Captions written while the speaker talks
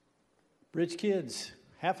Bridge kids,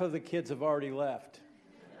 half of the kids have already left.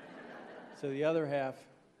 So the other half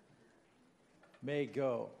may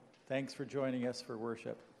go. Thanks for joining us for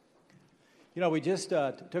worship. You know, we just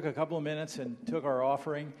took a couple of minutes and took our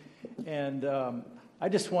offering. And I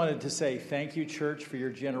just wanted to say thank you, church, for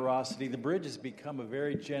your generosity. The Bridge has become a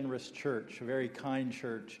very generous church, a very kind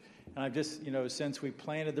church. And I've just, since we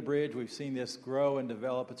planted the Bridge, we've seen this grow and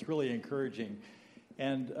develop. It's really encouraging.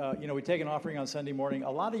 And, we take an offering on Sunday morning. A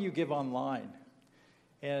lot of you give online,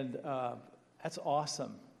 and that's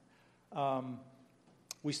awesome.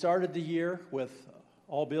 We started the year with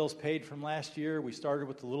all bills paid from last year. We started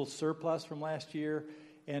with a little surplus from last year,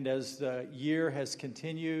 and as the year has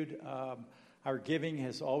continued, our giving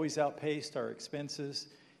has always outpaced our expenses,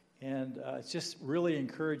 and it's just really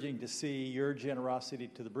encouraging to see your generosity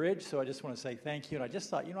to the Bridge, so I just want to say thank you. And I just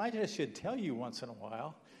thought, I just should tell you once in a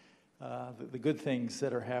while the good things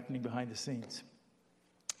that are happening behind the scenes.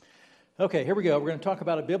 Okay, here we go. We're going to talk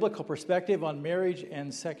about a biblical perspective on marriage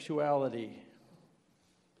and sexuality.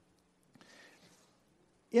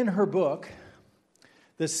 In her book,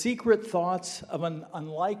 The Secret Thoughts of an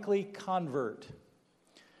Unlikely Convert,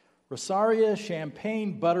 Rosaria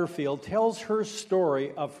Champagne Butterfield tells her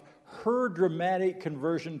story of her dramatic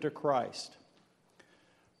conversion to Christ.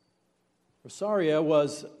 Rosaria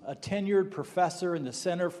was a tenured professor in the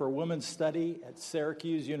Center for Women's Study at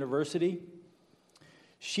Syracuse University.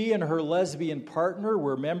 She and her lesbian partner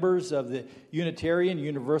were members of the Unitarian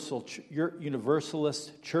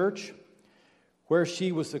Universalist Church, where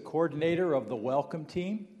she was the coordinator of the Welcome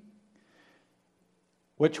Team,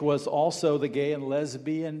 which was also the gay and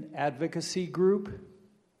lesbian advocacy group.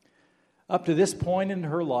 Up to this point in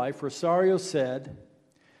her life, Rosario said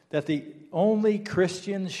that the only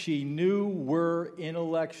Christians she knew were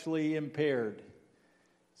intellectually impaired.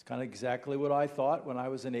 It's kind of exactly what I thought when I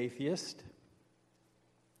was an atheist.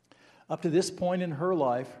 Up to this point in her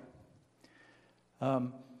life,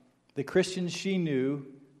 the Christians she knew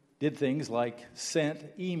did things like sent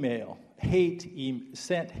hate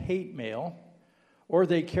mail, or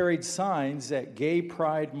they carried signs at gay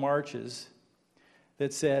pride marches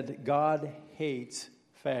that said, "God hates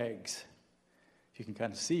fags." You can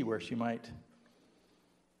kind of see where she might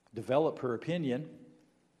develop her opinion.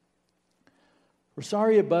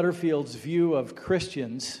 Rosaria Butterfield's view of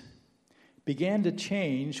Christians began to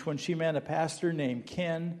change when she met a pastor named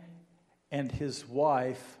Ken and his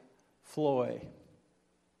wife, Floy.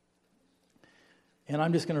 And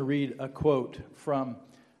I'm just going to read a quote from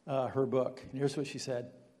her book. And here's what she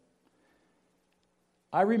said.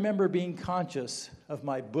 "I remember being conscious of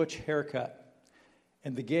my butch haircut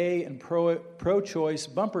and the gay and pro-choice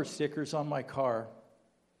bumper stickers on my car.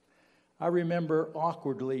 I remember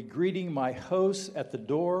awkwardly greeting my hosts at the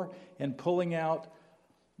door and pulling out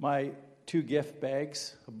my 2 gift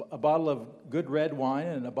bags, a bottle of good red wine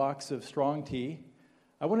and a box of strong tea.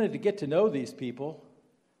 I wanted to get to know these people,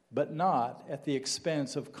 but not at the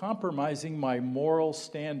expense of compromising my moral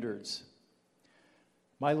standards.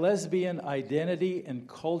 My lesbian identity and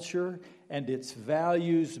culture and its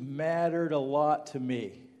values mattered a lot to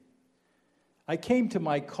me. I came to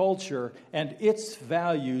my culture and its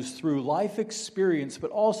values through life experience,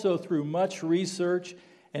 but also through much research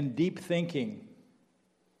and deep thinking.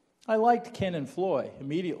 I liked Ken and Floy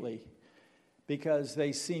immediately because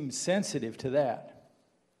they seemed sensitive to that.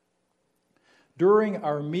 During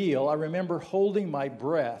our meal, I remember holding my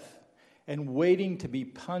breath and waiting to be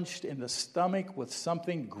punched in the stomach with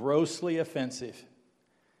something grossly offensive.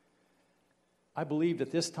 I believed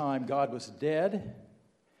at this time God was dead,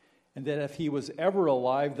 and that if he was ever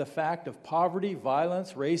alive, the fact of poverty,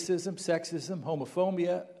 violence, racism, sexism,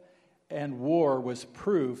 homophobia, and war was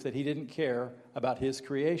proof that he didn't care about his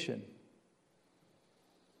creation.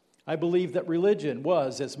 I believed that religion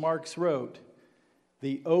was, as Marx wrote,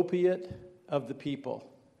 the opiate of the people.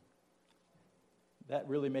 That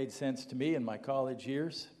really made sense to me in my college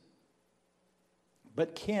years.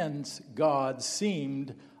 But Ken's God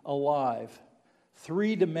seemed alive,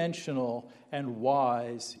 three-dimensional and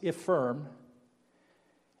wise, if firm.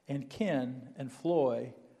 And Ken and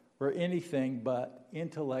Floy were anything but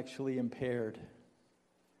intellectually impaired.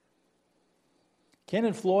 Ken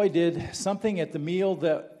and Floy did something at the meal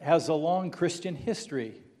that has a long Christian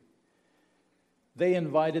history. They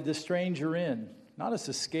invited the stranger in, not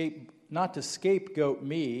to scapegoat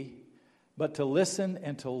me, but to listen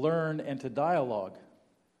and to learn and to dialogue.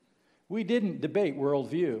 We didn't debate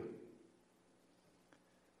worldview.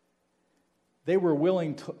 They were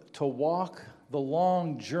willing to walk the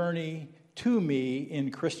long journey to me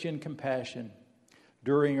in Christian compassion.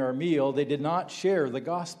 During our meal, they did not share the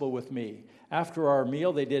gospel with me. After our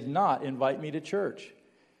meal, they did not invite me to church.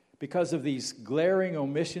 because of these glaring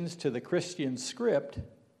omissions to the Christian script,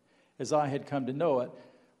 as I had come to know it,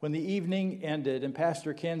 when the evening ended and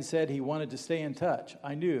Pastor Ken said he wanted to stay in touch,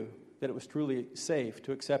 I knew that it was truly safe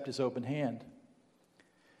to accept his open hand.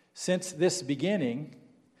 Since this beginning,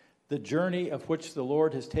 the journey of which the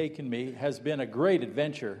Lord has taken me has been a great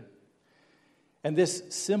adventure. And this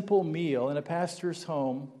simple meal in a pastor's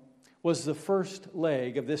home was the first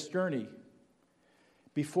leg of this journey.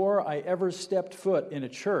 Before I ever stepped foot in a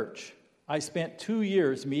church, I spent 2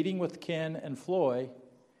 years meeting with Ken and Floy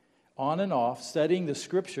on and off, studying the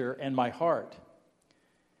Scripture and my heart.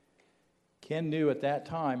 Ken knew at that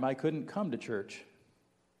time I couldn't come to church.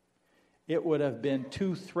 It would have been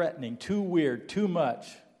too threatening, too weird, too much.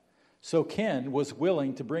 So Ken was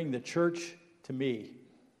willing to bring the church to me.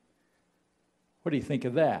 What do you think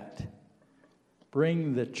of that?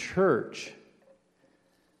 Bring the church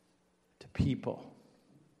to people.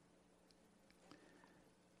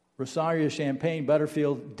 Rosaria Champagne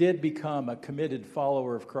Butterfield did become a committed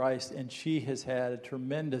follower of Christ, and she has had a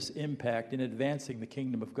tremendous impact in advancing the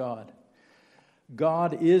kingdom of God.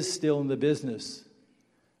 God is still in the business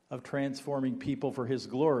of transforming people for His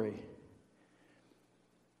glory.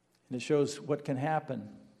 And it shows what can happen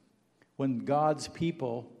when God's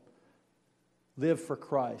people live for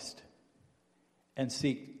Christ and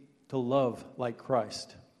seek to love like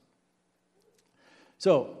Christ.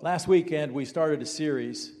 So, last weekend we started a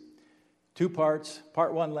series, 2 parts,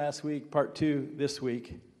 part 1 last week, part 2 this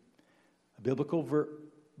week, a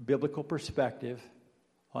biblical perspective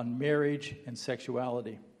on marriage and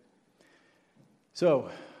sexuality. So,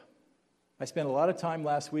 I spent a lot of time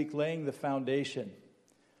last week laying the foundation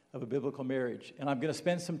of a biblical marriage, and I'm going to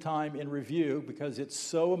spend some time in review because it's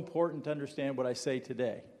so important to understand what I say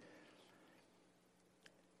today.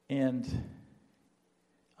 And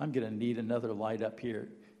I'm going to need another light up here.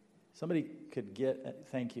 Somebody could get,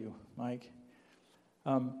 thank you, Mike.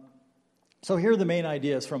 So here are the main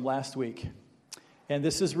ideas from last week. And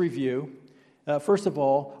this is review. First of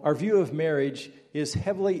all, our view of marriage is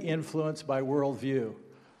heavily influenced by worldview.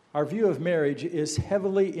 Our view of marriage is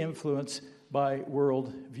heavily influenced by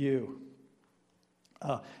worldview.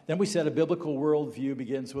 Then we said a biblical worldview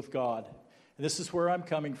begins with God. And this is where I'm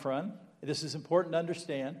coming from. This is important to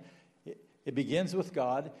understand. It begins with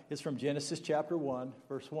God. It's from Genesis chapter 1,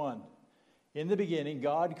 verse 1. In the beginning,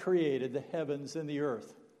 God created the heavens and the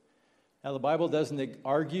earth. Now, the Bible doesn't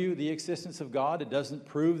argue the existence of God. It doesn't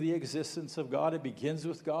prove the existence of God. It begins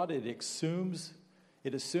with God. It assumes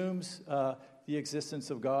the existence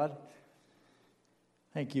of God.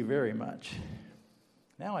 Thank you very much.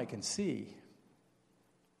 Now I can see.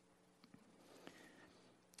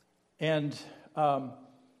 And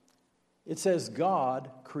it says God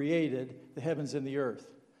created the heavens and the earth.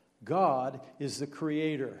 God is the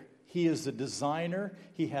creator. He is the designer.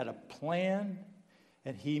 He had a plan,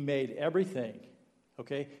 and He made everything.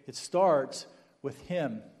 Okay? It starts with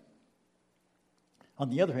Him. On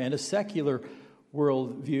the other hand, a secular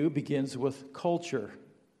worldview begins with culture.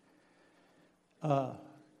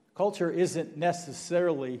 Culture isn't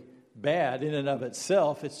necessarily bad in and of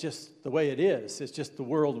itself. It's just the way it is. It's just the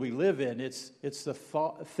world we live in. It's the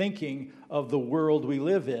thinking of the world we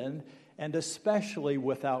live in, and especially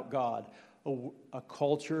without God. A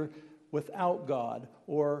culture without God,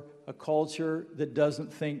 or a culture that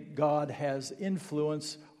doesn't think God has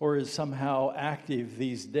influence or is somehow active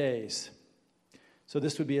these days. So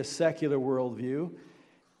this would be a secular worldview,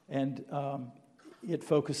 and it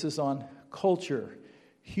focuses on culture.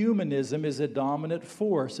 Humanism is a dominant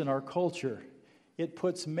force in our culture. It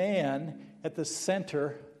puts man at the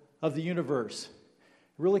center of the universe.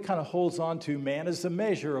 It really kind of holds on to man as the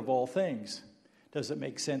measure of all things. Does it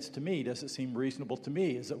make sense to me? Does it seem reasonable to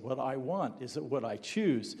me? Is it what I want? Is it what I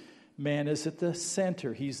choose? Man is at the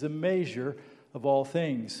center. He's the measure of all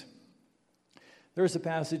things. There's a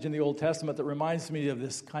passage in the Old Testament that reminds me of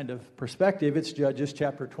this kind of perspective. It's Judges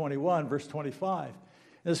chapter 21, verse 25.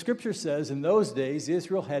 And the scripture says, in those days,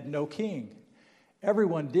 Israel had no king.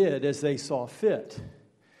 Everyone did as they saw fit.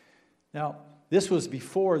 Now, this was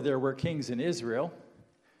before there were kings in Israel.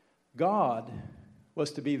 God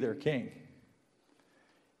was to be their king.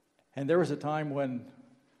 And there was a time when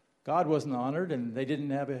God wasn't honored and they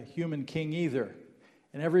didn't have a human king either.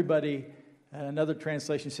 And everybody, another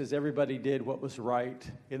translation says, everybody did what was right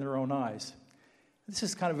in their own eyes. This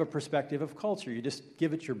is kind of a perspective of culture. You just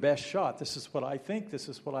give it your best shot. This is what I think. This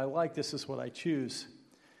is what I like. This is what I choose.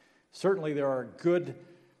 Certainly there are good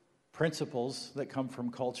principles that come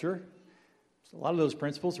from culture. A lot of those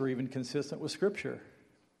principles are even consistent with Scripture.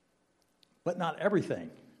 But not everything.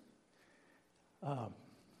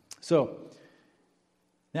 So,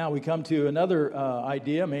 Now we come to another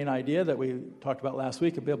main idea that we talked about last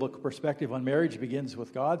week. A biblical perspective on marriage begins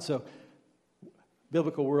with God. So,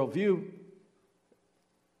 biblical worldview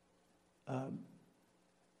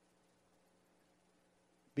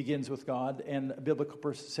begins with God, and a biblical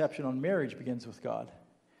perception on marriage begins with God.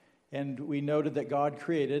 And we noted that God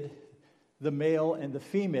created the male and the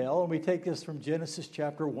female, and we take this from Genesis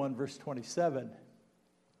chapter 1, verse 27.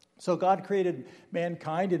 So God created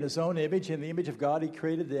mankind in his own image. In the image of God, he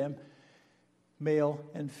created them. Male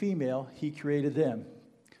and female, he created them.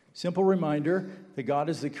 Simple reminder that God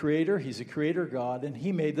is the creator. He's a creator God, and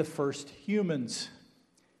he made the first humans.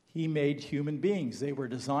 He made human beings. They were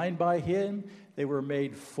designed by him. They were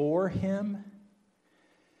made for him.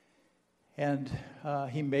 And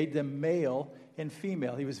he made them male and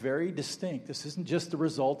female. He was very distinct. This isn't just the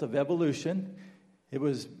result of evolution.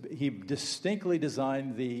 He distinctly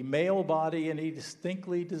designed the male body, and he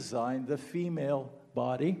distinctly designed the female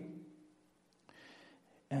body.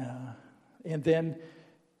 And then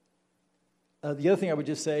the other thing I would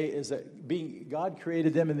just say is that God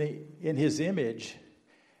created them in his image,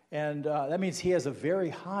 and that means he has a very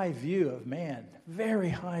high view of man, very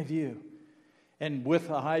high view. And with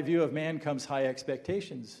a high view of man comes high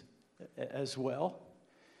expectations as well.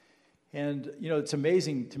 And, it's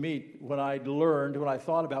amazing to me when I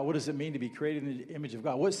thought about what does it mean to be created in the image of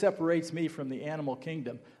God? What separates me from the animal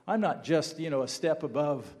kingdom? I'm not just, a step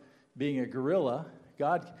above being a gorilla.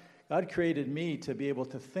 God created me to be able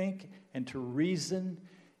to think and to reason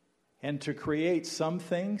and to create some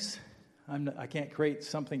things. I can't create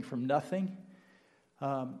something from nothing.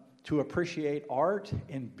 To appreciate art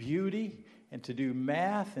and beauty, and to do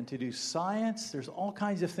math, and to do science. There's all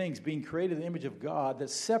kinds of things being created in the image of God that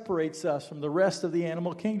separates us from the rest of the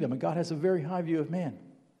animal kingdom. And God has a very high view of man.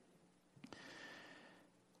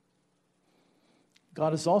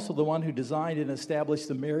 God is also the one who designed and established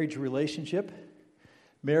the marriage relationship.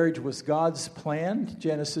 Marriage was God's plan.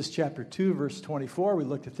 Genesis chapter 2, verse 24. We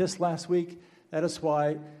looked at this last week. That is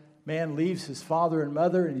why man leaves his father and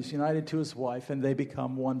mother, and he's united to his wife, and they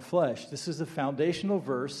become one flesh. This is a foundational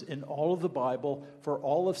verse in all of the Bible for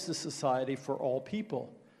all of society, for all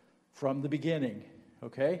people, from the beginning,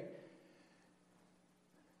 okay?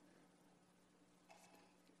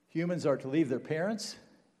 Humans are to leave their parents.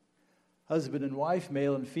 Husband and wife,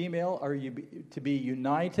 male and female, are to be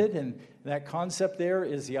united, and that concept there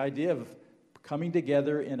is the idea of coming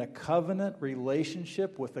together in a covenant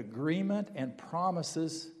relationship with agreement and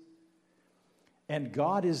promises. And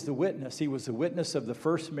God is the witness. He was the witness of the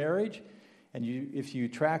first marriage. And if you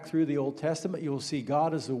track through the Old Testament, you will see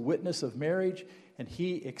God as a witness of marriage. And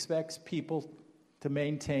he expects people to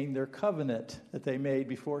maintain their covenant that they made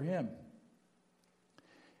before him.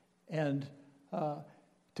 And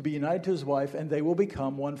to be united to his wife, and they will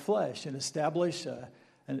become one flesh and establish a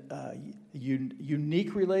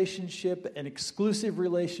unique relationship, an exclusive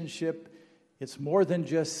relationship. It's more than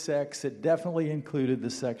just sex. It definitely included the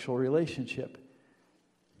sexual relationship.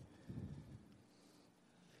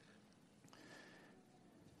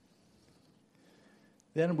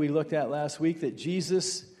 Then we looked at last week that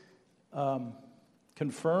Jesus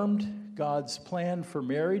confirmed God's plan for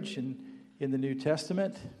marriage in the New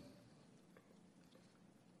Testament.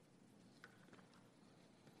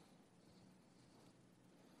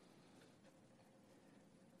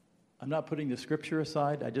 I'm not putting the scripture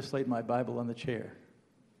aside. I just laid my Bible on the chair.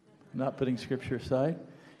 I'm not putting scripture aside.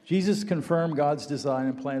 Jesus confirmed God's design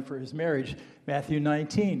and plan for his marriage. Matthew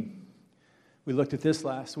 19. We looked at this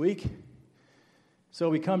last week. So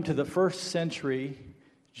we come to the first century.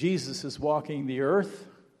 Jesus is walking the earth.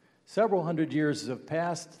 Several hundred years have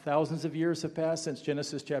passed. Thousands of years have passed since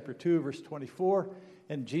Genesis chapter 2, verse 24.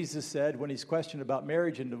 And Jesus said, when he's questioned about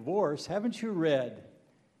marriage and divorce, haven't you read?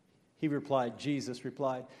 Jesus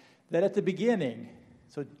replied, that at the beginning,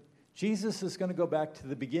 so Jesus is going to go back to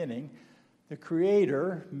the beginning, the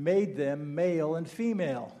Creator made them male and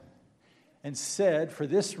female and said, for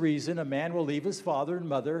this reason, a man will leave his father and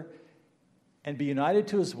mother and be united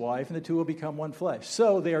to his wife, and the two will become one flesh.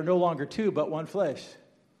 So they are no longer two, but one flesh.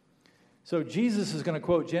 So Jesus is going to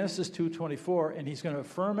quote Genesis 2:24, and he's going to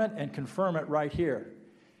affirm it and confirm it right here.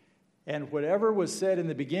 And whatever was said in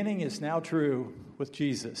the beginning is now true with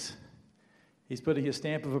Jesus. He's putting his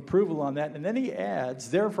stamp of approval on that. And then he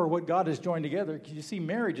adds, therefore, what God has joined together. You see,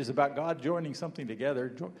 marriage is about God joining something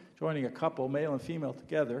together, joining a couple, male and female,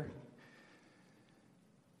 together.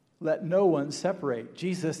 Let no one separate.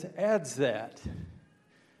 Jesus adds that.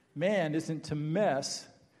 Man isn't to mess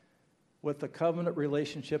with the covenant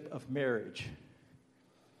relationship of marriage.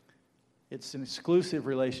 It's an exclusive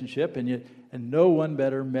relationship, and no one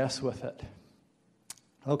better mess with it.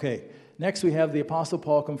 Okay, Next, we have the Apostle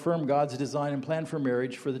Paul confirm God's design and plan for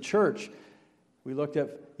marriage for the church. We looked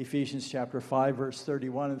at Ephesians chapter 5, verse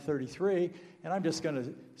 31 and 33, and I'm just going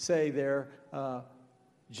to say there, the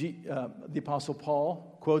Apostle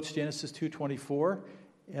Paul quotes Genesis 2:24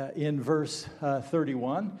 in verse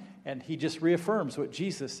 31, and he just reaffirms what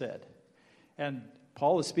Jesus said. And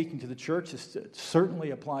Paul is speaking to the church. It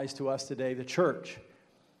certainly applies to us today, the church.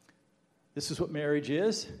 This is what marriage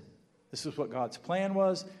is. This is what God's plan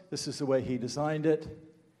was. This is the way he designed it.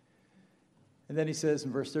 And then he says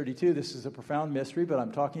in verse 32, this is a profound mystery, but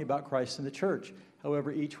I'm talking about Christ and the church.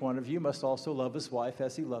 However, each one of you must also love his wife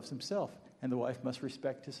as he loves himself, and the wife must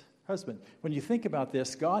respect his husband. When you think about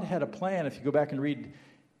this, God had a plan. If you go back and read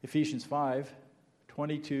Ephesians 5,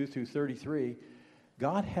 22 through 33,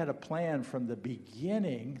 God had a plan from the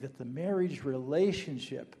beginning that the marriage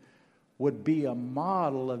relationship would be a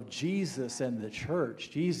model of Jesus and the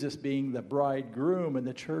church. Jesus being the bridegroom and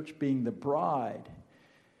the church being the bride.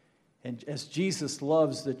 And as Jesus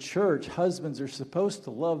loves the church, husbands are supposed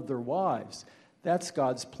to love their wives. That's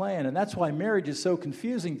God's plan. And that's why marriage is so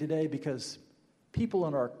confusing today, because people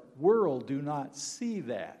in our world do not see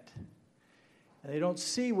that. And they don't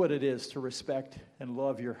see what it is to respect and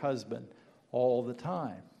love your husband all the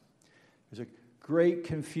time. There's a great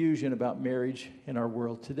confusion about marriage in our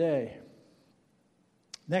world today.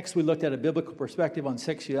 Next, we looked at a biblical perspective on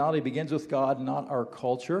sexuality. It begins with God, not our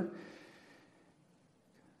culture.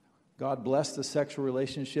 God blessed the sexual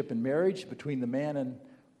relationship in marriage between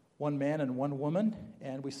one man and one woman.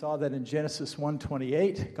 And we saw that in Genesis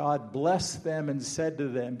 1:28. God blessed them and said to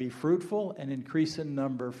them, "Be fruitful and increase in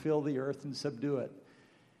number, fill the earth and subdue it."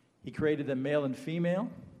 He created them male and female.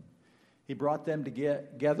 He brought them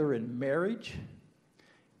together in marriage.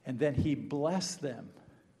 And then he blessed them.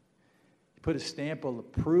 Put a stamp of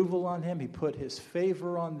approval on him. He put his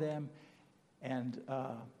favor on them. And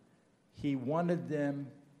he wanted them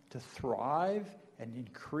to thrive and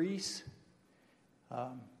increase.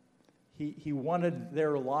 He wanted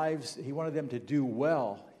their lives, he wanted them to do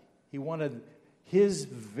well. He wanted his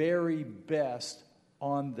very best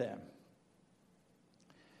on them.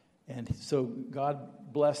 And so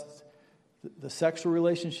God blessed the sexual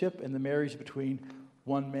relationship and the marriage between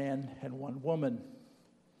one man and one woman.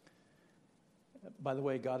 By the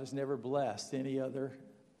way, God has never blessed any other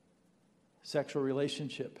sexual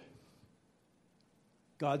relationship.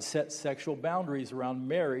 God set sexual boundaries around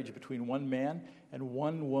marriage between one man and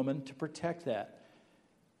one woman to protect that.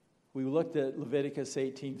 We looked at Leviticus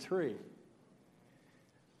 18:3.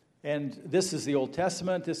 And this is the Old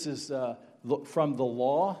Testament. This is from the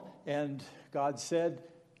law. And God said,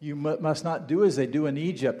 you must not do as they do in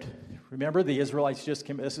Egypt. Remember, the Israelites just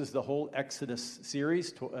came. This is the whole Exodus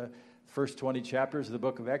series, first 20 chapters of the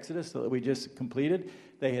book of Exodus that we just completed.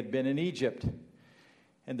 They had been in Egypt.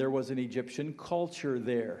 And there was an Egyptian culture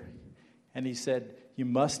there. And he said, you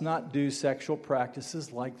must not do sexual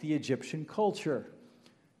practices like the Egyptian culture.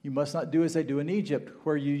 You must not do as they do in Egypt,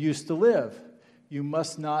 where you used to live. You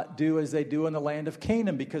must not do as they do in the land of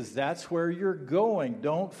Canaan, because that's where you're going.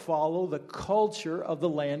 Don't follow the culture of the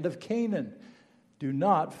land of Canaan. Do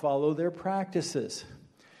not follow their practices.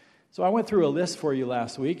 So I went through a list for you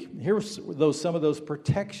last week. Here's some of those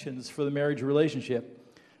protections for the marriage relationship.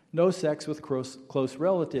 No sex with close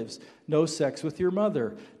relatives. No sex with your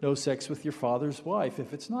mother. No sex with your father's wife,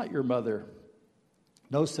 if it's not your mother.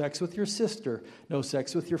 No sex with your sister. No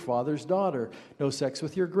sex with your father's daughter. No sex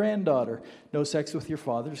with your granddaughter. No sex with your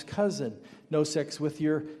father's cousin. No sex with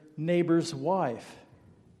your neighbor's wife.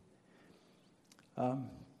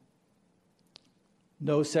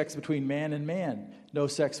 No sex between man and man. No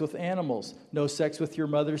sex with animals. No sex with your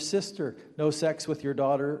mother's sister. No sex with your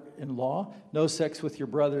daughter-in-law. No sex with your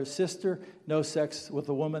brother's sister. No sex with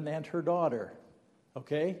a woman and her daughter.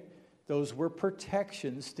 Okay? Those were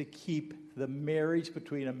protections to keep the marriage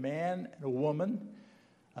between a man and a woman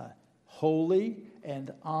holy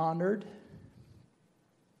and honored.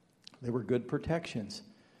 They were good protections.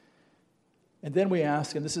 And then we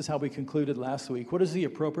ask, and this is how we concluded last week, what is the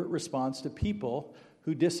appropriate response to people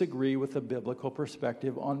who disagree with a biblical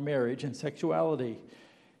perspective on marriage and sexuality?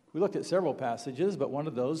 We looked at several passages, but one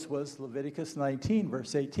of those was Leviticus 19,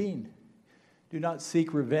 verse 18. Do not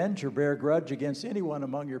seek revenge or bear grudge against anyone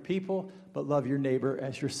among your people, but love your neighbor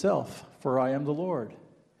as yourself, for I am the Lord.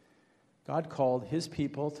 God called his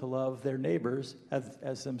people to love their neighbors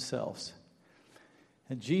as themselves.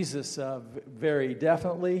 And Jesus very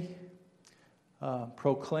definitely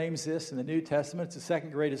proclaims this in the New Testament. It's the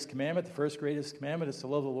second greatest commandment. The first greatest commandment is to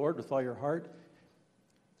love the Lord with all your heart,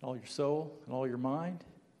 all your soul, and all your mind.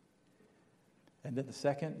 And then the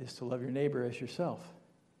second is to love your neighbor as yourself.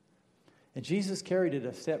 And Jesus carried it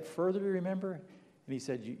a step further, remember? And he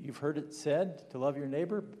said, you've heard it said to love your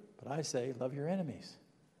neighbor, but I say love your enemies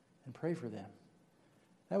and pray for them.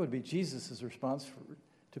 That would be Jesus' response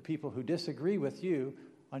to people who disagree with you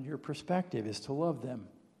on your perspective, is to love them.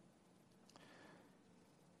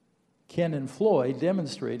 Ken and Floyd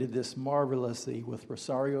demonstrated this marvelously with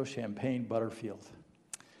Rosario Champagne Butterfield.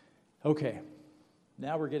 Okay,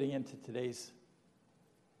 now we're getting into today's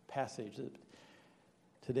passage,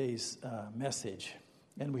 today's message.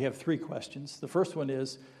 And we have 3 questions. The first one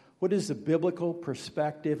is, what is the biblical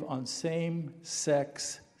perspective on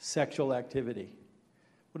same-sex sexual activity?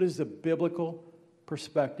 What is the biblical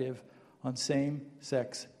perspective on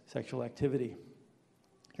same-sex sexual activity?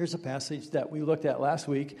 Here's a passage that we looked at last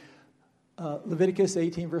week. Leviticus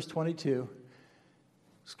 18, verse 22.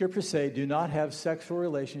 Scriptures say, do not have sexual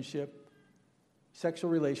relations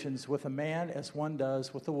with a man as one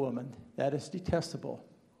does with a woman. That is detestable.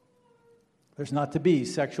 There's not to be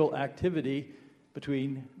sexual activity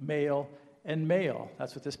between male and male.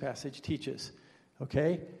 That's what this passage teaches.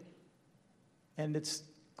 Okay? And it's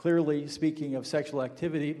clearly speaking of sexual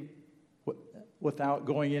activity without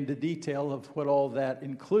going into detail of what all that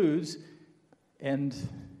includes, and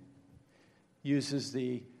uses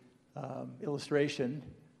the illustration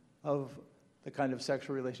of the kind of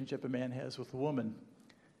sexual relationship a man has with a woman.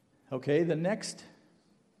 Okay, the next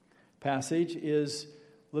passage is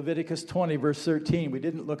Leviticus 20, verse 13. We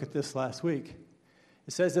didn't look at this last week.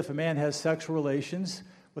 It says, if a man has sexual relations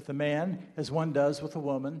with a man as one does with a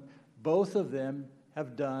woman, both of them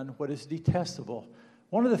have done what is detestable.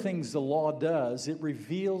 One of the things the law does, it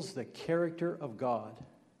reveals the character of God.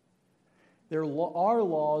 There are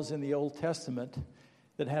laws in the Old Testament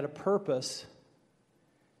that had a purpose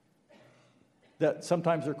that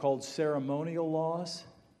sometimes are called ceremonial laws.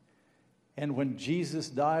 And when Jesus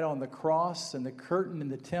died on the cross and the curtain in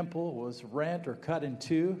the temple was rent or cut in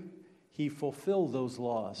two, he fulfilled those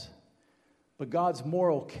laws. But God's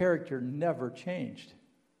moral character never changed.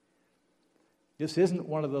 This isn't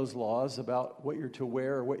one of those laws about what you're to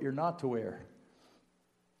wear or what you're not to wear.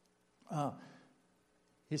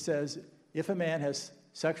 He says, if a man has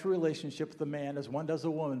sexual relationship with a man as one does a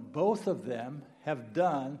woman, both of them have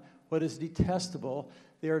done what is detestable.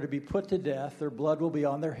 They are to be put to death. Their blood will be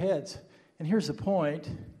on their heads. And here's the point.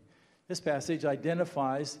 This passage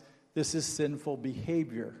identifies this is sinful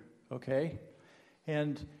behavior, okay?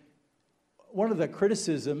 And one of the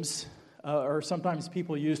criticisms, or sometimes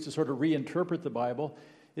people use to sort of reinterpret the Bible,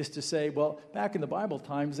 is to say, well, back in the Bible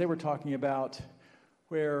times, they were talking about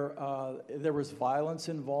where there was violence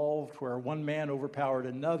involved, where one man overpowered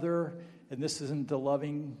another, and this isn't a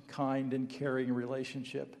loving, kind, and caring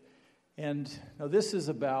relationship. And now this is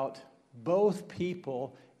about both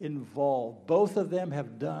people involved. Both of them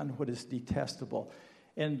have done what is detestable.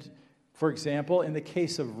 And, for example, in the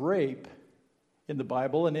case of rape in the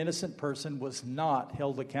Bible, an innocent person was not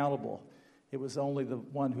held accountable. It was only the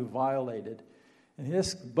one who violated. And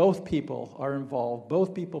this, both people are involved,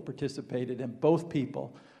 both people participated, and both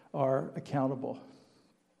people are accountable.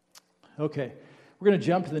 Okay, we're going to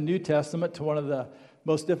jump to the New Testament, to one of the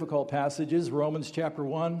most difficult passages, Romans chapter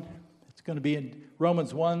 1. It's going to be in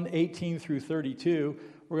Romans 1, 18 through 32.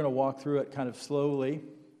 We're going to walk through it kind of slowly.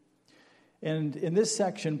 And in this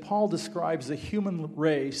section, Paul describes the human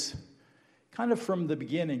race kind of from the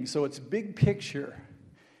beginning. So it's big picture.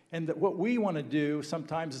 And that what we want to do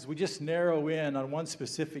sometimes is we just narrow in on one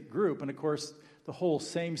specific group. And of course, the whole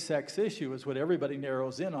same-sex issue is what everybody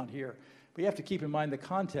narrows in on here. But you have to keep in mind the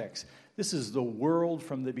context. This is the world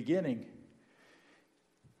from the beginning.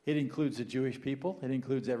 It includes the Jewish people. It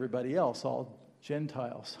includes everybody else, all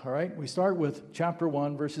Gentiles. All right? We start with chapter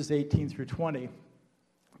 1, verses 18 through 20.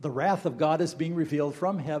 The wrath of God is being revealed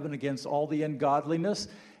from heaven against all the ungodliness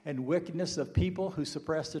and wickedness of people who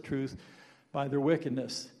suppress the truth by their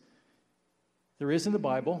wickedness. There is in the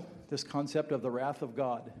Bible this concept of the wrath of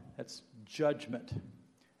God. That's judgment.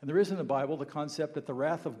 And there is in the Bible the concept that the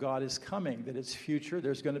wrath of God is coming, that it's future.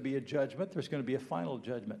 There's going to be a judgment. There's going to be a final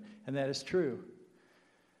judgment. And that is true.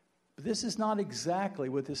 But this is not exactly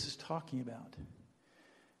what this is talking about.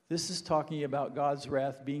 This is talking about God's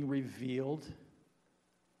wrath being revealed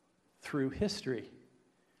through history.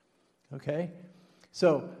 Okay?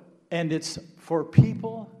 So, and it's for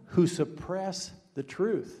people who suppress the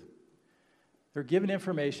truth. They're given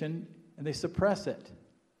information and they suppress it.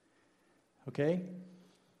 Okay?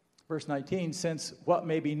 Verse 19, since what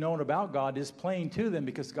may be known about God is plain to them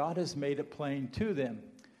because God has made it plain to them.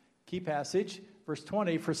 Key passage, verse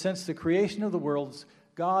 20, for since the creation of the world,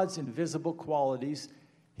 God's invisible qualities,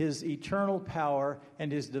 his eternal power, and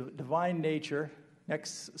his divine nature,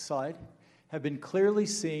 next slide, have been clearly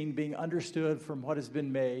seen, being understood from what has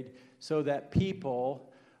been made, so that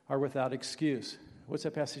people are without excuse. What's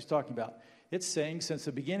that passage talking about? It's saying since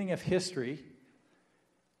the beginning of history,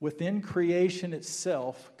 within creation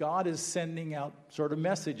itself, God is sending out sort of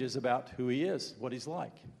messages about who he is, what he's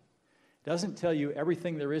like. Doesn't tell you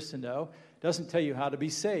everything there is to know. Doesn't tell you how to be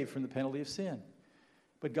saved from the penalty of sin.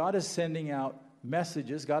 But God is sending out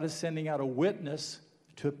messages. God is sending out a witness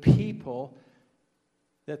to people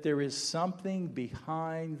that there is something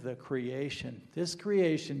behind the creation. This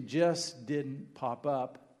creation just didn't pop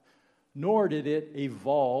up, nor did it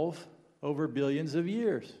evolve over billions of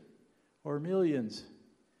years or millions.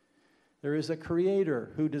 There is a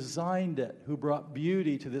creator who designed it, who brought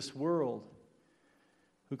beauty to this world,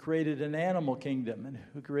 who created an animal kingdom, and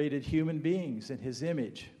who created human beings in his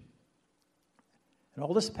image. And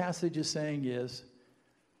all this passage is saying is,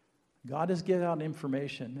 God has given out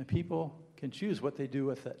information, and people can choose what they do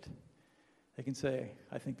with it. They can say,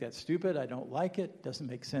 I think that's stupid, I don't like it, doesn't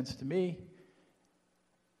make sense to me.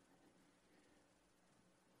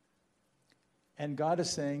 And God is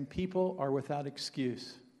saying people are without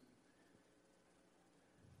excuse.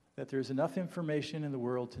 That there's enough information in the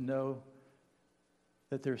world to know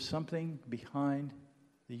that there's something behind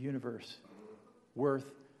the universe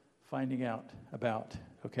worth finding out about.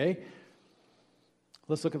 Okay?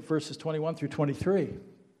 Let's look at verses 21 through 23.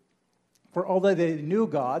 For although they knew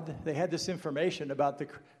God, they had this information about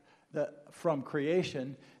from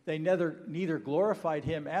creation, they neither glorified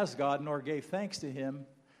him as God nor gave thanks to him,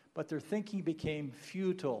 but their thinking became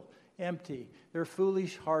futile, empty. Their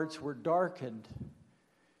foolish hearts were darkened.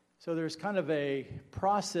 So there's kind of a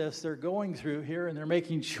process they're going through here, and they're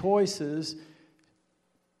making choices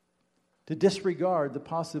to disregard the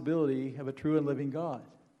possibility of a true and living God.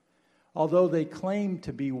 Although they claimed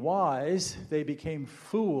to be wise, they became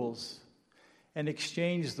fools and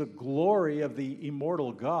exchanged the glory of the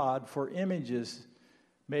immortal God for images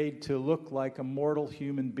made to look like a mortal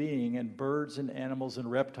human being and birds and animals and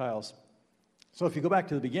reptiles. So if you go back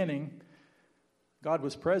to the beginning, God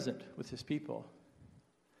was present with his people.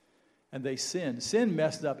 And they sinned. Sin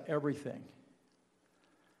messed up everything.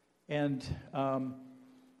 And Adam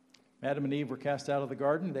and Eve were cast out of the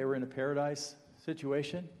garden. They were in a paradise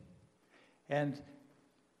situation. And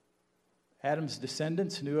Adam's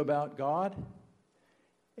descendants knew about God.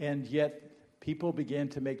 And yet people began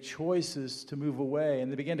to make choices to move away.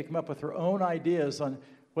 And they began to come up with their own ideas on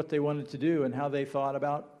what they wanted to do and how they thought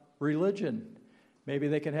about religion. Maybe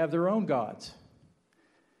they could have their own gods.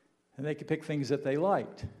 And they could pick things that they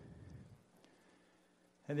liked.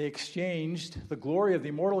 And they exchanged the glory of the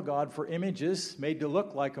immortal God for images made to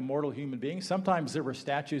look like a mortal human being. Sometimes there were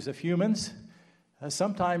statues of humans.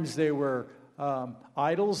 Sometimes they were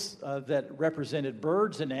idols that represented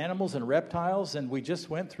birds and animals and reptiles. And we just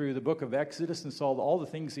went through the book of Exodus and saw all the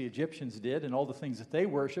things the Egyptians did and all the things that they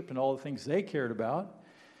worshiped and all the things they cared about.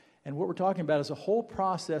 And what we're talking about is a whole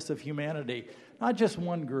process of humanity, not just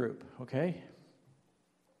one group, okay?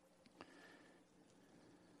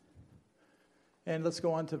 And let's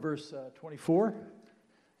go on to verse 24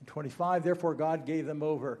 and 25. Therefore, God gave them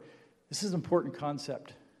over. This is an important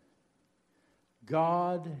concept.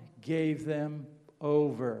 God gave them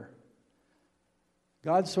over.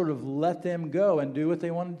 God sort of let them go and do what they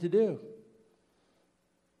wanted to do.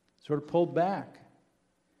 Sort of pulled back.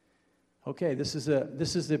 Okay, this is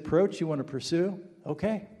the approach you want to pursue.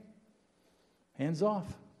 Okay. Hands off.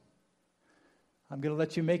 I'm going to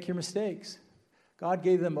let you make your mistakes. God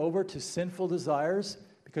gave them over to sinful desires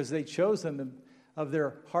because they chose them of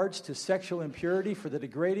their hearts to sexual impurity for the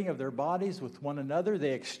degrading of their bodies with one another.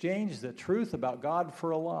 They exchanged the truth about God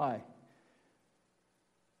for a lie.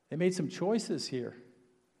 They made some choices here.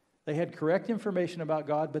 They had correct information about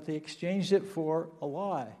God, but they exchanged it for a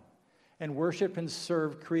lie and worship and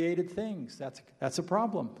serve created things. That's a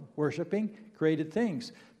problem. Worshiping created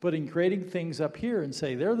things. Putting creating things up here and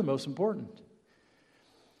say they're the most important.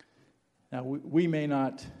 Now, we may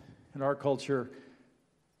not, in our culture,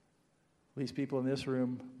 at least people in this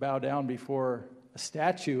room, bow down before a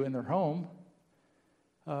statue in their home.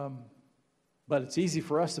 But it's easy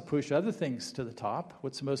for us to push other things to the top.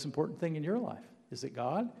 What's the most important thing in your life? Is it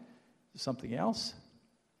God? Is it something else?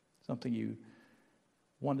 Something you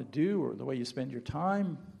want to do or the way you spend your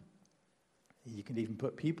time? You can even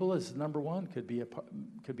put people as number one. Could be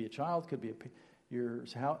a child, could be your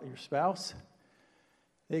spouse.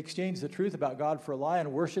 They exchange the truth about God for a lie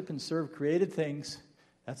and worship and serve created things.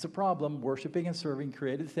 That's the problem, worshiping and serving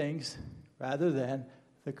created things rather than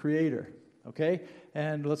the Creator. Okay?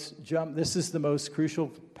 And let's jump. This is the most crucial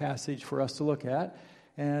passage for us to look at.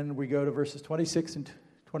 And we go to verses 26 and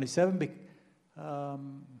 27.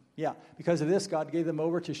 Yeah, because of this, God gave them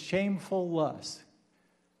over to shameful lust.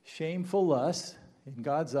 Shameful lust, in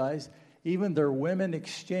God's eyes, even their women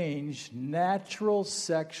exchanged natural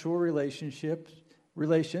sexual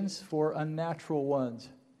relations for unnatural ones.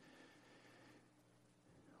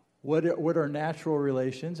 What are natural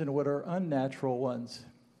relations and what are unnatural ones?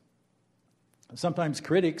 Sometimes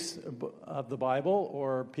critics of the Bible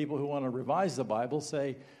or people who want to revise the Bible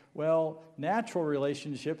say, well, natural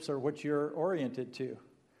relationships are what you're oriented to.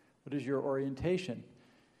 What is your orientation?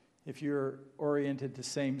 If you're oriented to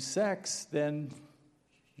same sex, then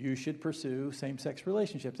you should pursue same-sex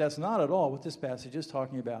relationships. That's not at all what this passage is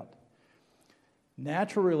talking about.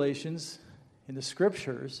 Natural relations in the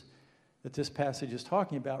scriptures that this passage is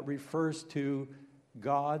talking about refers to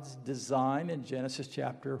God's design in Genesis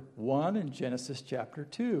chapter 1 and Genesis chapter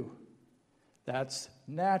 2. That's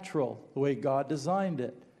natural, the way God designed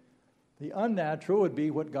it. The unnatural would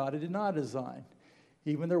be what God did not design.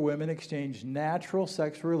 Even their women exchanged natural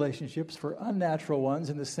sexual relationships for unnatural ones.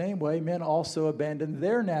 In the same way, men also abandoned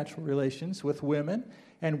their natural relations with women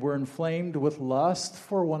and were inflamed with lust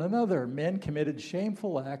for one another. Men committed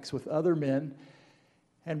shameful acts with other men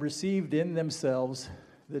and received in themselves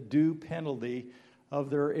the due penalty of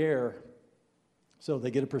their error. So they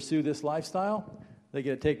get to pursue this lifestyle. They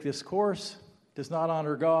get to take this course. Does not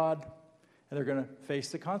honor God. And they're going to face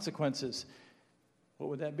the consequences. What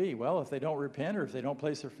would that be? Well, if they don't repent or if they don't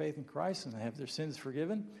place their faith in Christ and they have their sins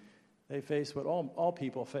forgiven, they face what all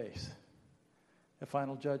people face, a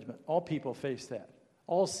final judgment. All people face that.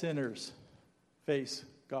 All sinners face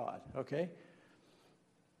God, okay?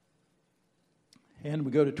 And we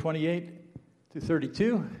go to 28 to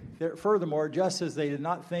 32. Furthermore, just as they did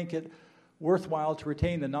not think it worthwhile to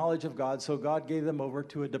retain the knowledge of God, so God gave them over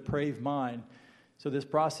to a depraved mind. So this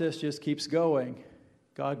process just keeps going.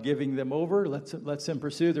 God giving them over, lets them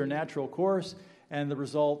pursue their natural course, and the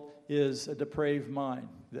result is a depraved mind,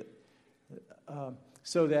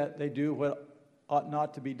 so that they do what ought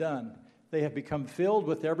not to be done. They have become filled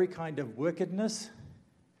with every kind of wickedness,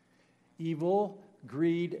 evil,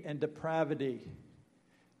 greed, and depravity.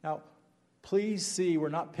 Now, please see, we're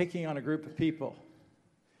not picking on a group of people.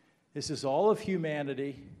 This is all of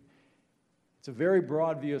humanity. It's a very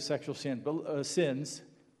broad view of sexual sins.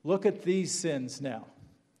 Look at these sins now.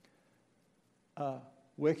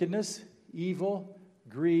 Wickedness, evil,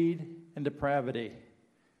 greed, and depravity.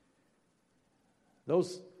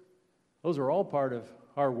 Those are all part of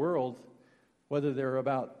our world, whether they're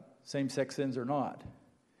about same-sex sins or not.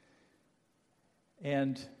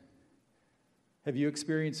 And have you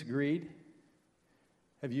experienced greed?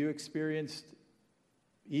 Have you experienced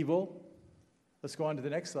evil? Let's go on to the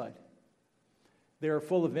next slide. They are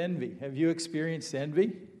full of envy. Have you experienced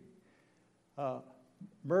envy?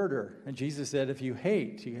 Murder. And Jesus said, if you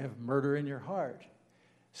hate, you have murder in your heart.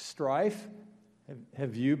 Strife.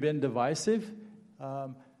 Have you been divisive?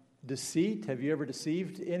 Deceit. Have you ever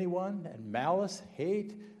deceived anyone? And malice,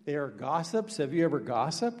 hate. They are gossips. Have you ever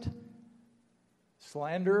gossiped?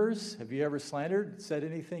 Slanderers. Have you ever slandered, said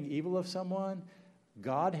anything evil of someone?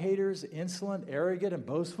 God haters, insolent, arrogant, and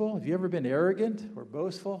boastful. Have you ever been arrogant or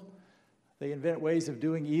boastful? They invent ways of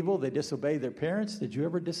doing evil. They disobey their parents. Did you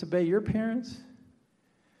ever disobey your parents?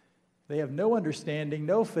 They have no understanding,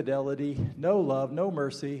 no fidelity, no love, no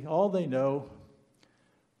mercy. All they know,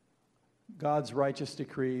 God's righteous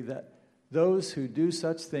decree that those who do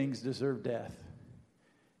such things deserve death.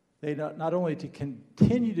 They not only to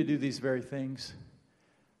continue to do these very things,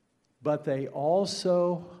 but they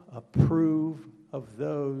also approve of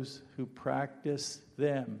those who practice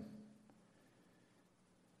them.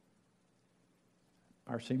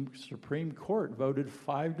 Our Supreme Court voted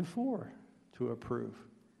 5-4 to approve.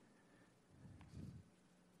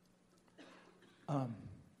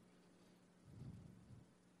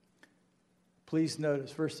 Please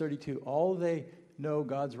notice, verse 32, all they know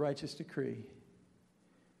God's righteous decree,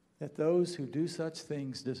 that those who do such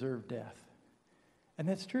things deserve death. And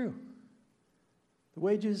that's true. The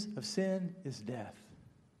wages of sin is death.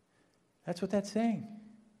 That's what that's saying.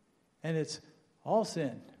 And it's all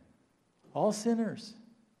sin. All sinners.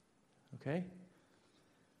 Okay?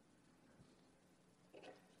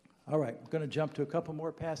 All right, I'm going to jump to a couple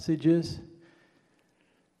more passages.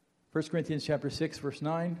 1 Corinthians chapter 6, verse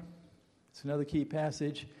 9. It's another key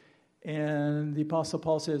passage. And the Apostle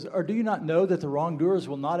Paul says, or do you not know that the wrongdoers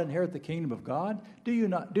will not inherit the kingdom of God? Do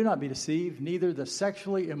not be deceived, neither the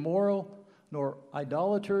sexually immoral, nor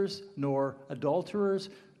idolaters, nor adulterers,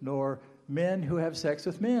 nor men who have sex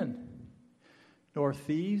with men, nor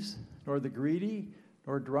thieves, nor the greedy,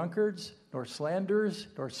 nor drunkards, nor slanderers,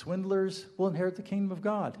 nor swindlers will inherit the kingdom of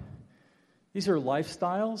God. These are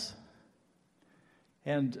lifestyles.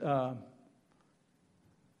 And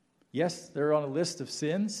yes, they're on a list of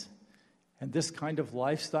sins, and this kind of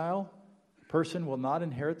lifestyle, a person will not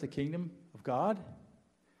inherit the kingdom of God.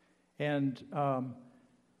 And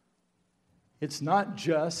it's not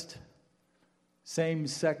just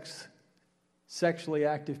same-sex, sexually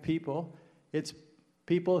active people. It's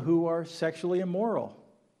people who are sexually immoral.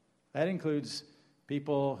 That includes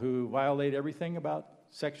people who violate everything about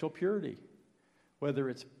sexual purity, whether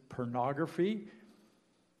it's pornography,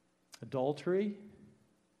 adultery,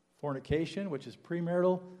 fornication, which is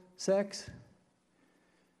premarital sex,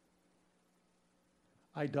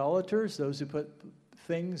 idolaters, those who put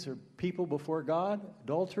things or people before God,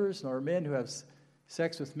 adulterers, nor men who have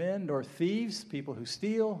sex with men, nor thieves, people who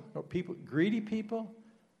steal, nor greedy people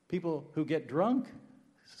who get drunk,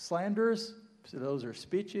 slanderers, so those are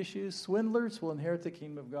speech issues, swindlers will inherit the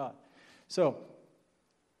kingdom of God. So,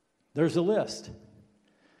 there's a list.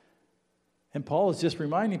 And Paul is just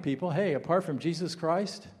reminding people, hey, apart from Jesus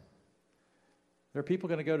Christ, there are people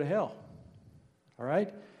going to go to hell. All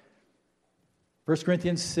right? 1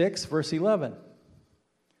 Corinthians 6, verse 11.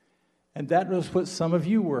 And that was what some of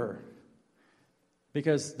you were.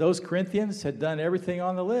 Because those Corinthians had done everything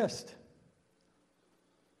on the list.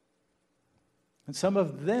 And some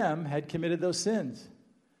of them had committed those sins.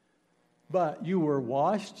 But you were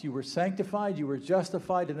washed, you were sanctified, you were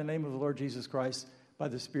justified in the name of the Lord Jesus Christ by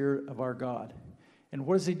the Spirit of our God. And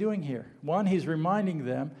what is he doing here? One, he's reminding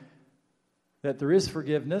them that there is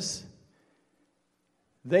forgiveness.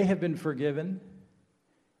 They have been forgiven.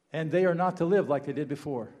 And they are not to live like they did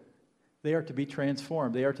before. They are to be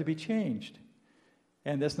transformed. They are to be changed.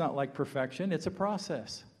 And that's not like perfection. It's a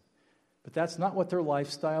process. But that's not what their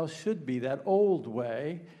lifestyle should be. That old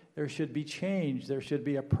way, there should be change. There should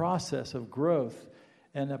be a process of growth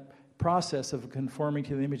and a process of conforming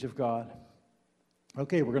to the image of God.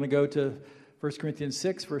 Okay, we're going to go to 1 Corinthians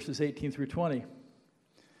 6, verses 18 through 20.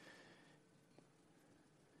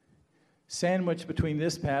 Sandwiched between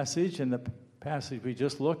this passage and the passage we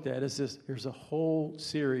just looked at is this. There's a whole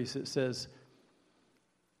series that says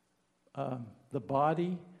the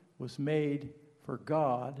body was made for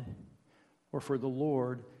God or for the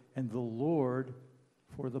Lord, and the Lord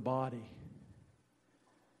for the body.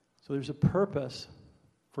 So there's a purpose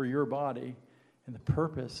for your body, and the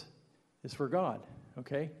purpose is for God,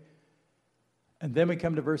 okay? And then we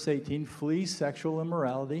come to verse 18, flee sexual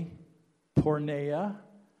immorality, porneia,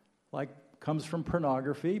 like comes from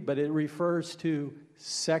pornography, but it refers to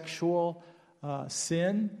sexual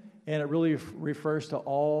sin, and it really refers to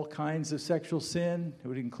all kinds of sexual sin. It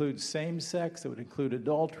would include same sex, it would include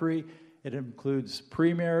adultery, it includes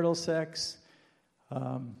premarital sex,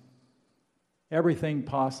 everything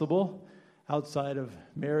possible outside of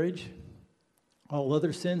marriage. All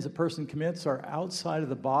other sins a person commits are outside of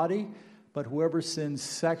the body, but whoever sins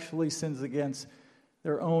sexually sins against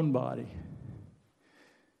their own body.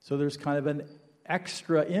 So there's kind of an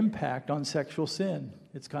extra impact on sexual sin.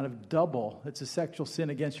 It's kind of double. It's a sexual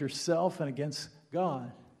sin against yourself and against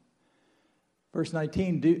God. Verse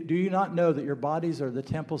 19, do you not know that your bodies are the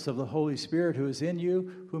temples of the Holy Spirit who is in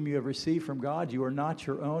you, whom you have received from God? You are not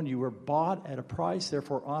your own. You were bought at a price.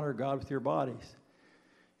 Therefore, honor God with your bodies.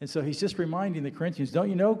 And so he's just reminding the Corinthians, don't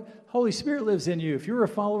you know? Holy Spirit lives in you. If you're a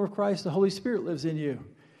follower of Christ, the Holy Spirit lives in you.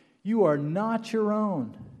 You are not your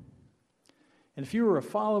own. And if you are a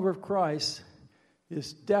follower of Christ,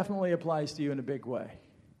 this definitely applies to you in a big way.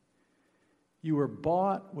 You were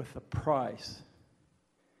bought with a price.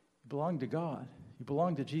 You belong to God. You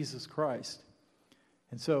belong to Jesus Christ.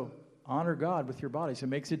 And so, honor God with your bodies. It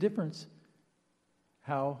makes a difference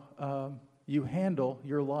how you handle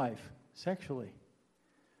your life sexually.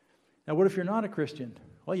 Now, what if you're not a Christian?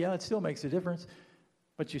 Well, yeah, it still makes a difference.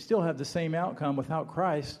 But you still have the same outcome without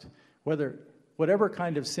Christ. Whatever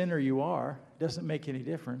kind of sinner you are, doesn't make any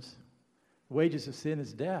difference. The wages of sin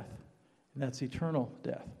is death, and that's eternal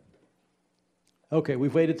death. Okay,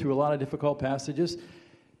 we've waded through a lot of difficult passages.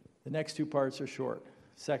 The next two parts are short.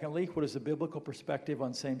 Secondly, what is the biblical perspective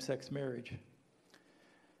on same-sex marriage?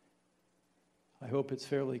 I hope it's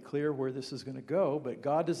fairly clear where this is going to go, but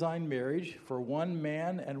God designed marriage for one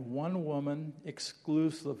man and one woman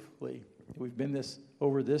exclusively. We've been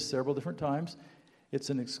over this several different times. It's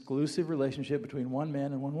an exclusive relationship between one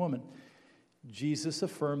man and one woman. Jesus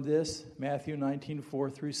affirmed this, Matthew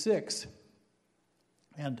 19:4-6.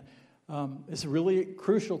 And it's really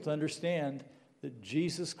crucial to understand that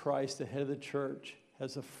Jesus Christ, the head of the church,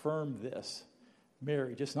 has affirmed this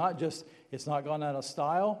marriage. It's not gone out of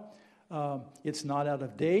style. It's not out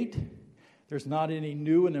of date. There's not any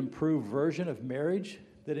new and improved version of marriage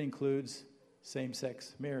that includes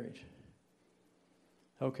same-sex marriage.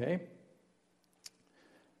 Okay.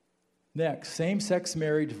 Next, same-sex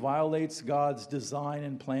marriage violates God's design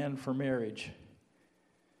and plan for marriage.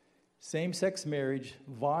 Same-sex marriage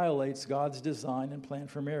violates God's design and plan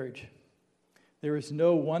for marriage. There is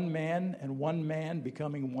no one man and one man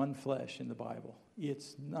becoming one flesh in the Bible.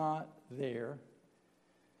 It's not there.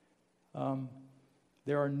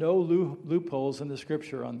 There are no loopholes in the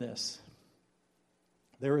Scripture on this.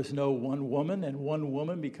 There is no one woman and one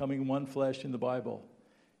woman becoming one flesh in the Bible.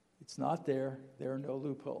 It's not there. There are no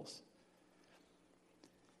loopholes.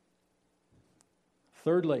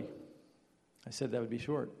 Thirdly, I said that would be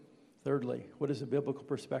short. Thirdly, what is the biblical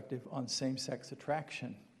perspective on same-sex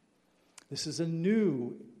attraction? This is a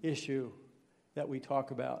new issue that we talk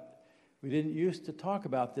about. We didn't used to talk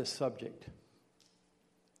about this subject.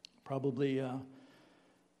 Probably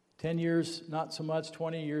 10 years, not so much,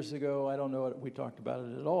 20 years ago, I don't know if we talked about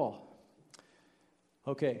it at all.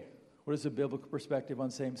 Okay, what is the biblical perspective on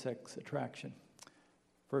same-sex attraction?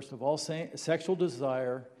 First of all, sexual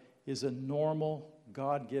desire is a normal,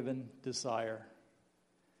 God-given desire.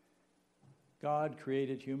 God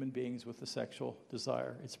created human beings with a sexual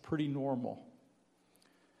desire. It's pretty normal.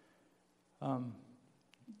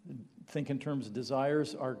 Think in terms of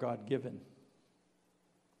desires are God-given.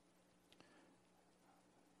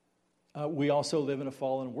 We also live in a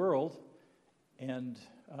fallen world, and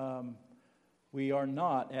we are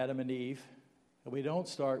not Adam and Eve. We don't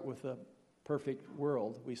start with a perfect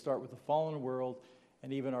world. We start with a fallen world,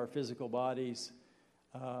 and even our physical bodies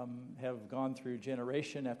have gone through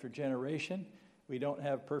generation after generation. We don't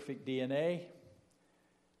have perfect DNA.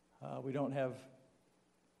 We don't have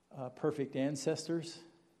perfect ancestors.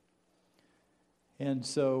 And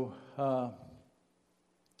so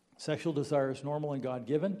sexual desire is normal and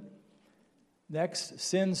God-given. Next,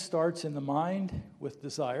 sin starts in the mind with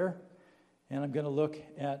desire. And I'm going to look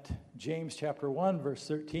at James chapter 1, verse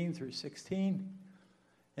 13 through 16.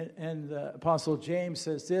 And the Apostle James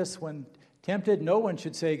says this, when tempted, no one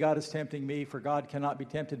should say, God is tempting me, for God cannot be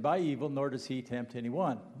tempted by evil, nor does he tempt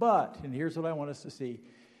anyone. But, and here's what I want us to see,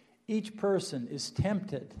 each person is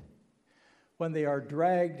tempted when they are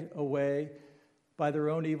dragged away by their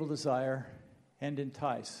own evil desire and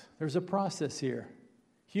enticed. There's a process here.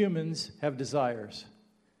 Humans have desires.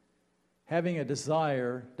 Having a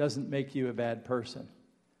desire doesn't make you a bad person.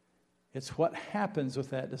 It's what happens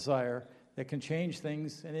with that desire that can change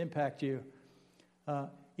things and impact you.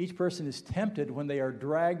 Each person is tempted when they are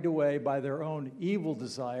dragged away by their own evil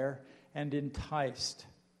desire and enticed.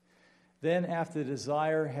 Then after the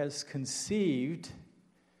desire has conceived,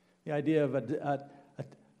 the idea of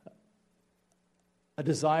a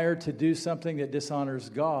desire to do something that dishonors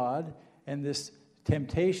God, and this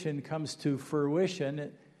temptation comes to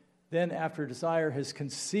fruition, then after desire has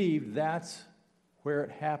conceived, that's where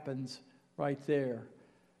it happens right there.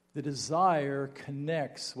 The desire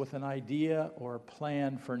connects with an idea or a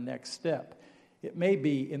plan for next step. It may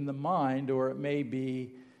be in the mind or it may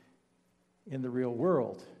be in the real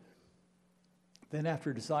world. Then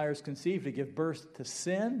after desire is conceived to give birth to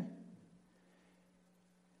sin,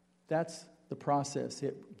 that's the process.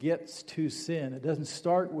 It gets to sin. It doesn't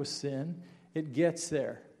start with sin. It gets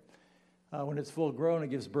there. When it's full grown, it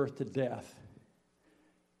gives birth to death.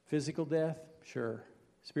 Physical death? Sure.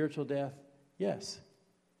 Spiritual death? Yes.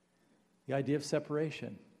 The idea of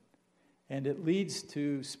separation. And it leads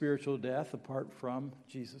to spiritual death apart from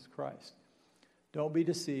Jesus Christ. Don't be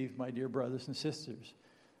deceived, my dear brothers and sisters.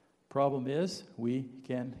 Problem is, we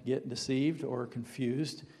can get deceived or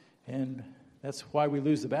confused, and that's why we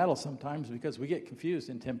lose the battle sometimes, because we get confused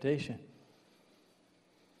in temptation.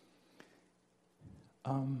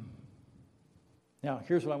 Now,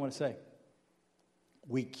 here's what I want to say.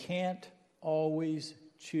 We can't always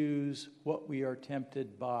choose what we are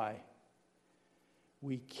tempted by.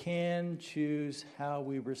 We can choose how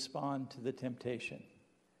we respond to the temptation.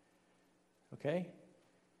 Okay?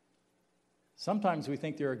 Sometimes we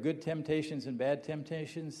think there are good temptations and bad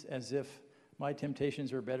temptations, as if my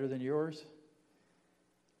temptations are better than yours.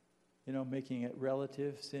 You know, making it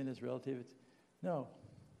relative. Sin is relative. No.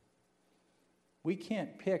 We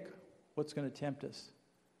can't pick what's going to tempt us.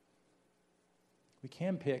 We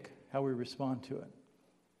can pick how we respond to it.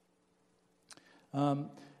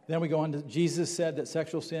 Then we go on to, Jesus said that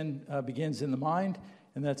sexual sin begins in the mind,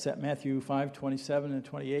 and that's at Matthew 5:27 and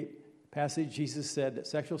 28 passage. Jesus said that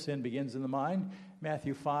sexual sin begins in the mind.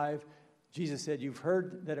 Matthew 5, Jesus said, you've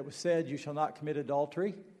heard that it was said, you shall not commit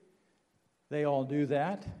adultery. They all knew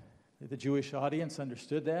that. The Jewish audience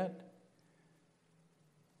understood that.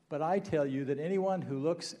 But I tell you that anyone who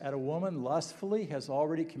looks at a woman lustfully has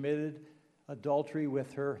already committed adultery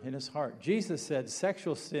with her in his heart. Jesus said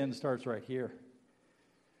sexual sin starts right here.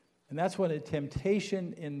 And that's when a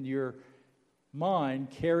temptation in your mind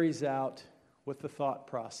carries out with the thought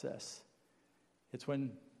process. It's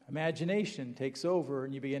when imagination takes over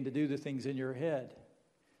and you begin to do the things in your head.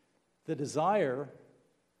 The desire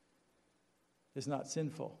is not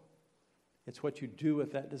sinful. It's what you do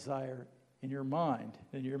with that desire in your mind,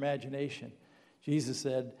 in your imagination. Jesus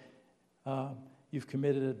said, you've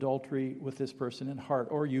committed adultery with this person in heart,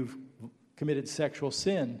 or you've committed sexual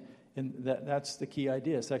sin. And that's the key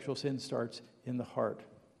idea. Sexual sin starts in the heart.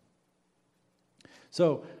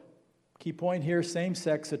 So, key point here,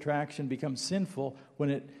 same-sex attraction becomes sinful when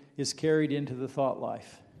it is carried into the thought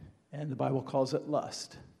life. And the Bible calls it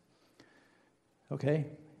lust. Okay,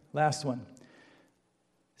 last one.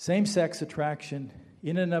 Same-sex attraction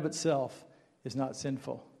in and of itself is not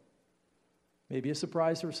sinful. Maybe a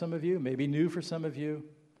surprise for some of you, maybe new for some of you.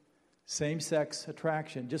 Same-sex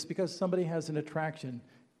attraction. Just because somebody has an attraction,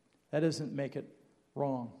 that doesn't make it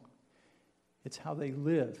wrong. It's how they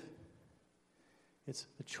live. It's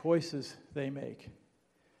the choices they make.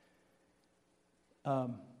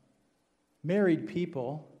 Married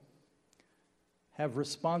people have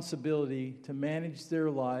responsibility to manage their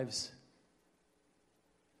lives,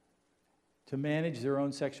 to manage their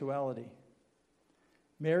own sexuality.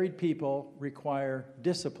 Married people require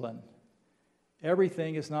discipline.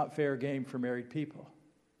 Everything is not fair game for married people.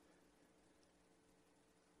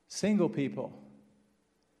 Single people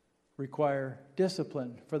require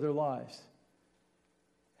discipline for their lives.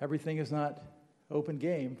 Everything is not open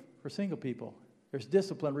game for single people. There's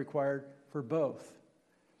discipline required for both.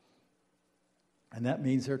 And that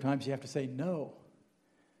means there are times you have to say no.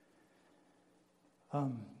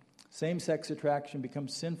 Same-sex attraction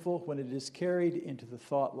becomes sinful when it is carried into the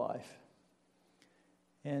thought life.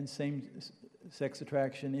 And same-sex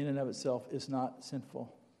attraction in and of itself is not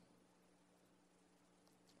sinful.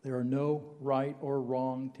 There are no right or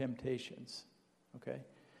wrong temptations. Okay?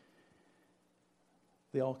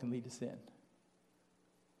 They all can lead to sin.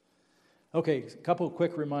 Okay, a couple of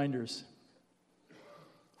quick reminders.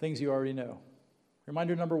 Things you already know.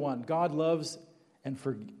 Reminder number 1, God's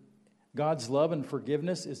love and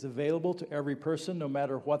forgiveness is available to every person, no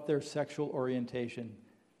matter what their sexual orientation.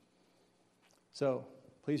 So,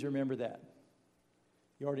 please remember that.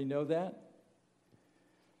 You already know that?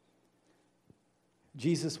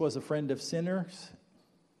 Jesus was a friend of sinners.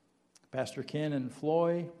 Pastor Ken and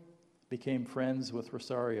Floy became friends with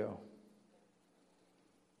Rosario.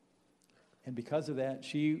 And because of that,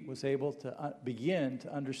 she was able to begin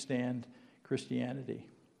to understand Christianity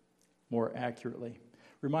more accurately.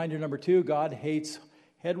 Reminder number 2, God hates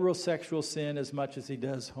heterosexual sin as much as he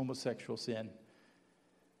does homosexual sin.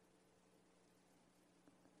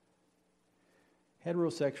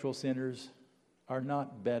 Heterosexual sinners are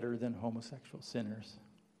not better than homosexual sinners.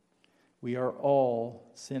 We are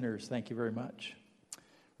all sinners. Thank you very much.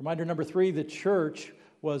 Reminder number 3, the church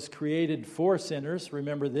was created for sinners.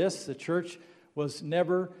 Remember this, the church was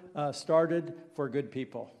never started for good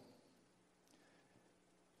people.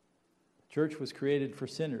 Church was created for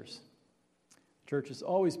sinners. Church has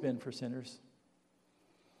always been for sinners.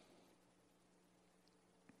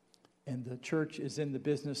 And the church is in the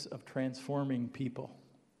business of transforming people.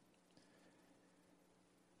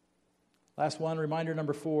 Last one, reminder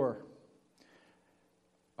number 4.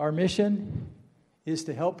 Our mission is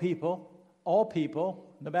to help people, all people,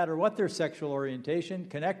 no matter what their sexual orientation,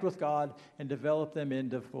 connect with God and develop them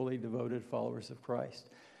into fully devoted followers of Christ.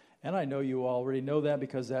 And I know you already know that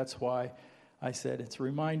because that's why I said it's a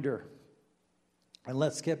reminder. And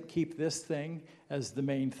let's keep this thing as the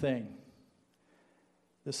main thing.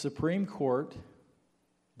 The Supreme Court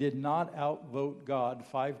did not outvote God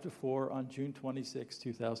 5-4 on June 26,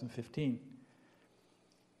 2015.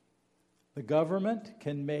 The government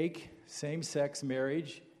can make same-sex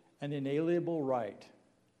marriage an inalienable right.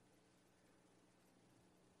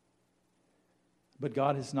 But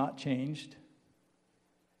God has not changed,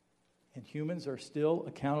 and humans are still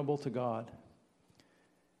accountable to God.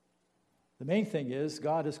 The main thing is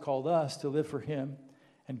God has called us to live for him,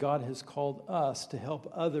 and God has called us to help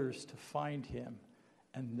others to find him,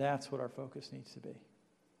 and that's what our focus needs to be.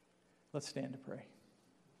 Let's stand to pray.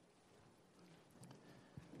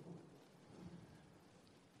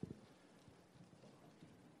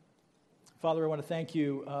 Father, I want to thank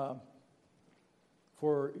you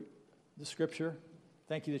for the Scripture.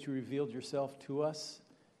 Thank you that you revealed yourself to us.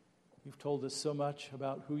 You've told us so much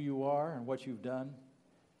about who you are and what you've done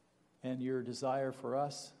and your desire for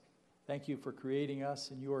us. Thank you for creating us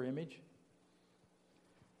in your image.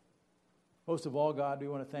 Most of all, God, we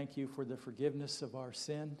want to thank you for the forgiveness of our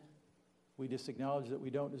sin. We just acknowledge that we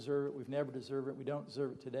don't deserve it. We've never deserved it. We don't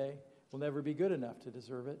deserve it today. We'll never be good enough to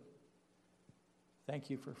deserve it. Thank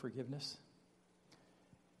you for forgiveness.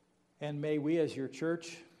 And may we as your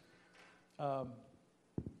church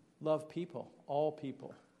love people,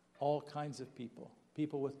 all kinds of people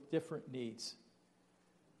with different needs.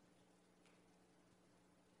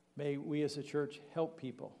 May we as a church help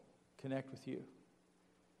people connect with you,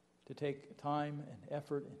 to take time and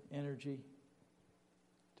effort and energy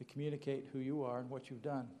to communicate who you are and what you've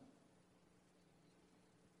done.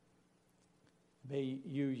 May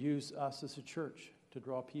you use us as a church to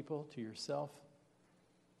draw people to yourself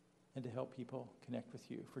and to help people connect with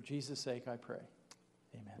you. For Jesus' sake, I pray.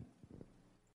 Amen.